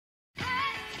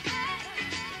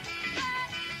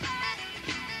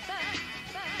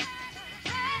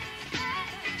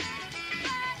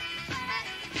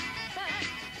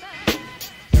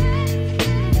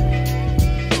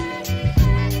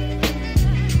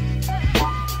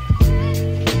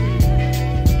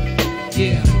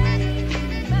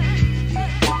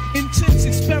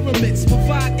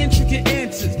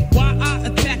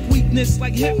poisonous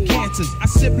like hip cancers. I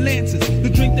sip lances to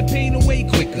drink the pain away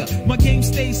quicker. My game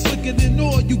stays slicker than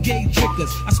all you gay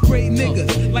trickers. I spray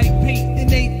niggas like paint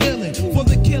and ain't illin' for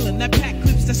the killing. I pack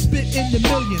clips that spit in the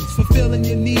millions, fulfilling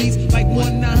your needs like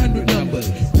 1-900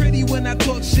 numbers. Pretty when I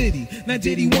talk shitty, now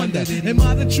did he wonder, am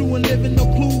I the true and living? No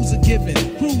clues are given.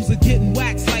 Crews are getting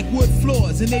waxed like wood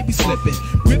floors and they be slipping.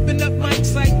 Ripping up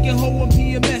mics like your hoe on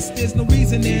PMS. There's no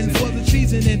reasoning for the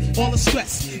treason and all the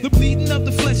stress. The bleeding of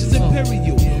the flesh is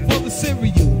imperial for the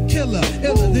serial killer,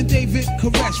 iller than David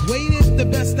Koresh. Waited the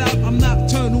best out, I'm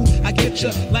nocturnal. I get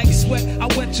ya like sweat, I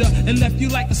wet ya and left you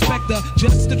like a specter.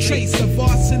 Just a trace of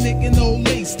arsenic and old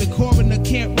lace. The coroner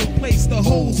can't replace the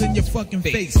holes in your fucking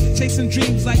face. Chasing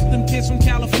dreams like them kids from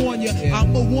California.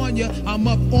 I'ma warn ya, I'm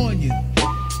up on you.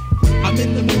 I'm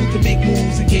in the mood to make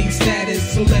moves and gain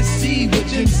status. So let's see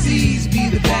which MCs be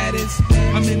the baddest.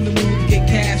 I'm in the mood to get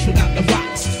cash without the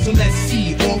rocks. So let's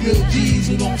see all real G's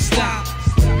who don't stop.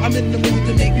 I'm in the mood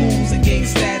to make moves and gain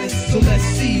status. So let's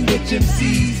see which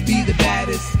MCs be the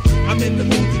baddest. I'm in the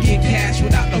mood to get cash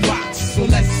without the rocks. So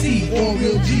let's see all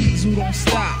real G's who don't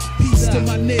stop. Peace to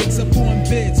my niggas upon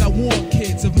bids. I warn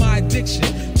kids of my addiction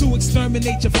to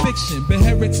exterminate your fiction.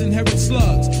 Beherits inherit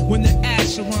slugs when the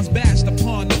Asheron's bashed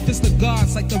upon the fist of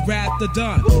gods like the Godfather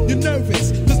Don. You're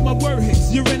nervous cause my word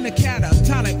hits. You're in the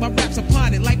catatonic. My raps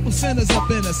upon it like sinners up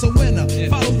in us. So winner,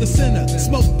 follow the sinner.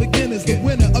 Smoke beginners, the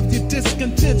winner of your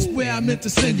discontents where I meant to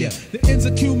send you. The ends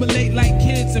accumulate like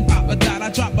kids and Papa Dot. I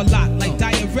drop a lot like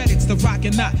diuretics, the rock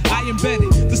and not. I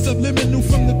embedded the subliminal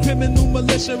from the criminal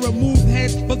militia. Remove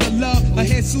heads for the love of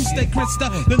Jesus de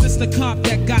Christa. The list of comp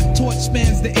that got torch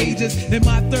spans the ages. In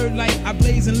my third life, I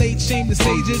blaze and laid shame the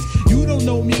sages. You don't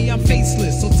know me, I'm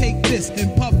faceless. So take this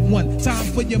and puff one time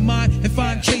for your mind and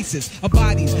find traces of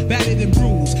bodies battered and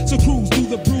bruised. So cruise through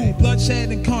the brew, bloodshed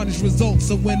and carnage results.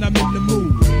 So when I'm in the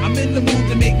mood, I'm in the mood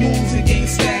to make moves and gain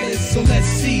status. So let's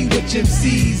see which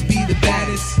MCs be the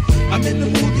baddest. I'm in the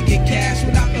mood to get cash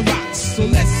without the rocks. So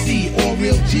let's see all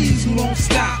real G's who don't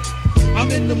stop. I'm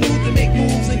in the mood to make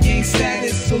moves and gain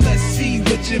status. So let's see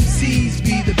which MCs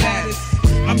be the baddest.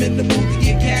 I'm in the mood to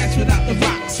get cash without the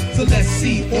rocks. So let's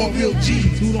see all real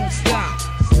G's who don't stop.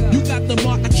 You got the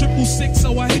mark at 666,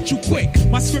 so I hit you quick.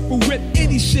 My script will rip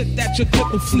any shit that your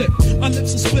clip will flip. My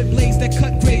lips will split blades that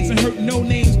cut grades and hurt no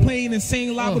names. Plain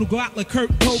insane, liable to go out like Kurt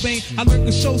Cobain. I learned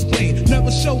the show's plain,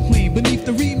 never show clean. Beneath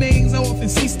the remains, I often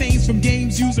see stains from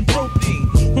games using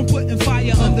propane. From putting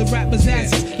fire under rappers'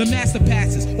 asses, the master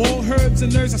passes. All herbs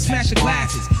and nerves, I smash the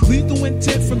glasses. Lethal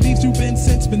intent from these you've been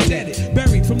since been deaded.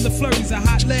 Buried from the flurries of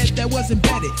hot lead that was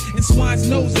embedded in swine's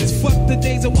noses. Fuck the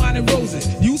days of wine and roses.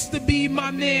 Used to be my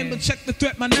man, but check the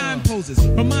threat my nine poses.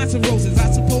 From mines and roses,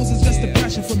 I suppose it's just the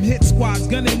pressure from hit squads.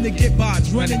 Gunning to get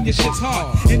bods, running your shit's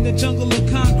hard. In the jungle of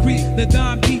concrete, the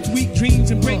Don beats weak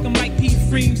dreams and break them like Pete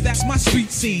Freems. That's my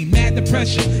street scene, mad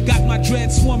depression. Got my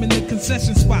dread swarming the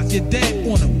concession spots. You're dead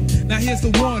on them. Now here's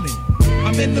the warning.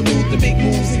 I'm in the mood to make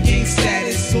moves and gain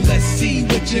status. So let's see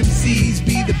which MCs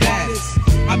be the baddest.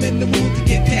 I'm in the mood to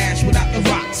get cash without the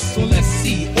rocks. So let's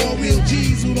see all real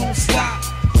G's who don't stop.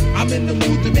 I'm in the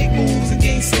mood to make moves and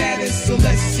gain status. So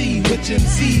let's see which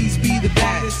MCs be the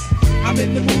baddest. I'm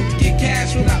in the mood to get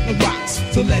cash without the rocks.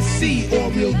 So let's see all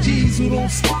real G's who don't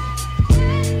stop.